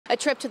A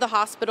trip to the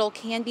hospital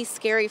can be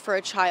scary for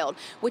a child,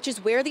 which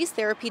is where these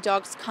therapy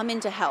dogs come in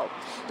to help.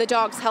 The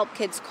dogs help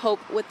kids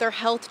cope with their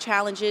health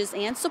challenges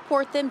and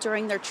support them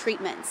during their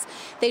treatments.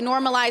 They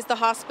normalize the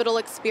hospital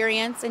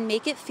experience and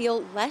make it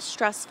feel less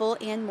stressful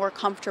and more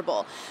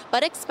comfortable.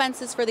 But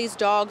expenses for these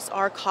dogs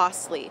are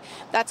costly.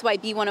 That's why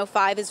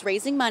B105 is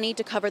raising money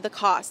to cover the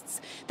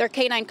costs. Their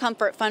Canine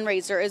Comfort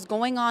fundraiser is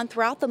going on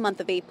throughout the month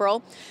of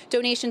April.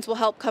 Donations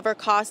will help cover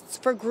costs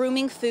for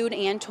grooming, food,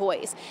 and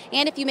toys.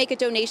 And if you make a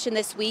donation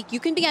this week, you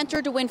can be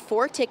entered to win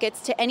 4 tickets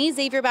to any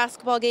Xavier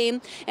basketball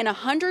game and a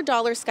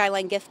 $100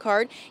 Skyline gift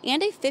card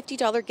and a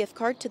 $50 gift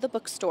card to the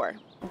bookstore.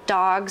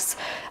 Dogs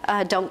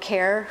don't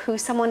care who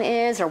someone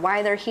is or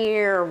why they're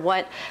here or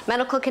what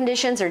medical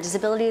conditions or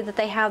disability that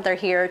they have. They're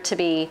here to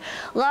be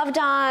loved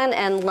on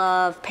and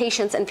love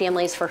patients and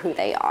families for who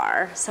they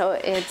are. So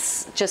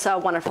it's just a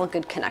wonderful,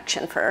 good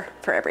connection for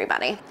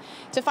everybody.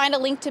 To find a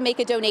link to make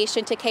a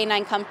donation to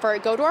Canine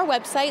Comfort, go to our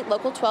website,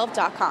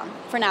 local12.com.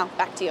 For now,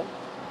 back to you.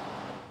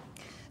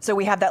 So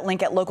we have that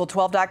link at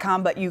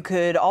local12.com, but you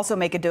could also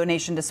make a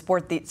donation to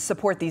support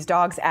these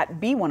dogs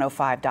at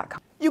b105.com.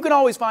 You can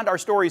always find our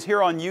stories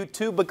here on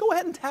YouTube, but go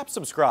ahead and tap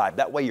subscribe.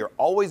 That way you're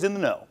always in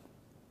the know.